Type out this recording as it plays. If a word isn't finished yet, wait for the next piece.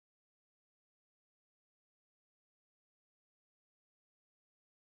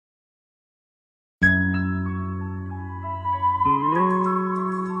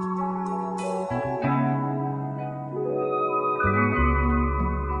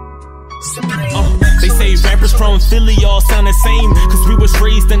They say rappers from Philly all sound the same, cause we was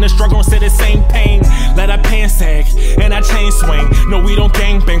raised in the struggle instead of same pain. Let our pants sag and our chain swing. No, we don't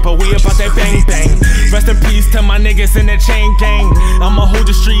gang bang, but we about that bang bang. Rest in peace to my niggas in the chain gang. I'ma hold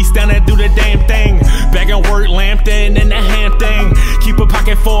the streets down and do the damn thing. Back and work, Lampton and the ham thing. Keep a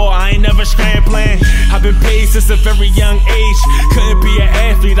pocket full, I ain't never scrambling. I've been paid since a very young age. Couldn't be an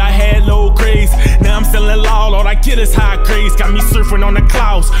athlete, I had low grades. Now I'm selling loud, all I get is high grades. Got me surfing on the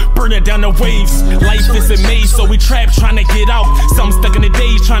clouds, burning down the waves. Life is a maze, so we trapped trying to get out. Some stuck in the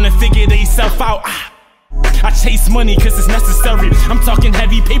days trying to figure they self out. I chase money cause it's necessary. I'm talking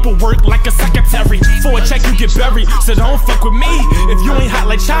heavy paperwork like a secretary. For a check you get buried, so don't fuck with me. If you ain't hot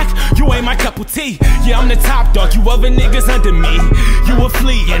like chalk, you ain't my cup of tea. Yeah, I'm the top dog, you other niggas under me. You a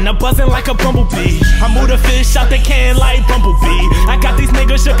flea and I'm buzzing like a bumblebee. I move the fish out the can like Bumblebee. I got these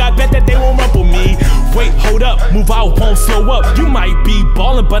niggas shook, I bet that they won't rumble me. Wait, hold up, move out, won't slow up. You might be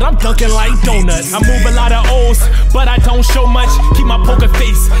ballin', but I'm dunking like donuts. I move a lot of O's, but I don't show much. Keep my poker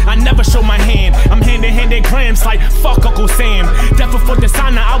face, I never show my hand. I'm hand-to-hand grams like fuck Uncle Sam. Death for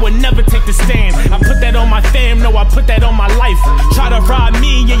designer, I would never take the stand. I put that on my fam, no, I put that on my life. Try to rob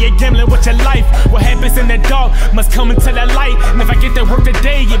me, yeah, you're gambling with your life. What happens in the dark must come into the light. And if I get to work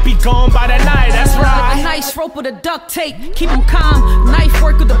today, it be gone by the night, that's right. A nice rope with a duct tape, keep them calm. Knife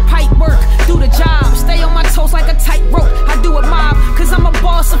work with the pipe work, do the job. Stay on my toes like a tightrope, I do it mob. Cause I'm a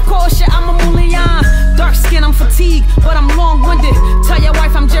boss, of course, yeah, I'm a mullion. Dark skin, I'm fatigued, but I'm long-winded. Tell your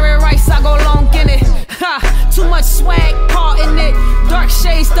wife I'm Jerry Rice, I go long in it. Ha, too much swag, part in it. Dark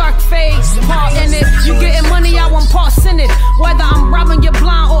shades, dark fades, part in it. You getting money, I want parts in it. Whether I'm robbing you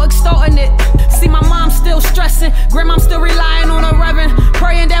blind or extorting it. See my mom still stressing, grandmom still relying on a reverend.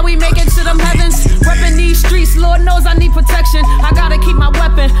 Praying that we make it to them heavens. Repping these streets, Lord knows I need protection. I gotta keep my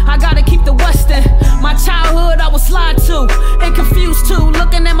weapon, I gotta keep the Westin. My childhood I was lied to, and confused too.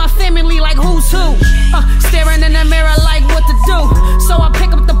 Looking at my family like who's who. Staring in the mirror like what to do. So I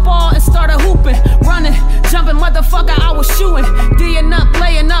pick up the ball and started hooping. Running, jumping, motherfucker, I was shooting. D'ing up,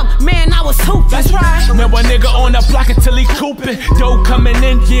 laying up, man, I was hooping. That's right. Now a nigga on the block until he cooping. Dough coming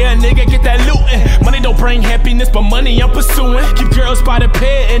in, yeah, nigga get that looting. Money don't bring happiness, but money I'm pursuing. Keep girls by the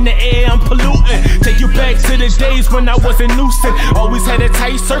pair, in the air I'm polluting. Take you back to the days when I wasn't nuisance. Always had a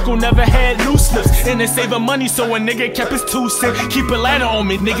tight circle, never had loose lips. And it's saving money, so a nigga kept his 2 cents. Keep a ladder on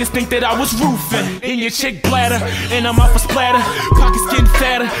me, niggas think that I was roofing. In your chick bladder, and I'm off a splatter. Pockets getting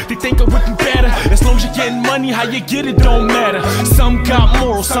fatter, they think I'm whipping better. As long as you're getting money, how you get it don't matter. Some got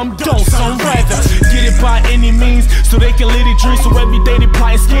morals, some don't, some rather get it by any means, so they can live their dreams. So every day they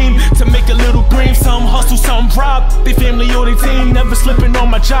plot and scheme to make a little green. Some hustle, some rob, they family or they team. Never slipping on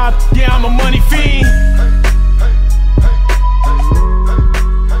my job, yeah, I'm a money fiend.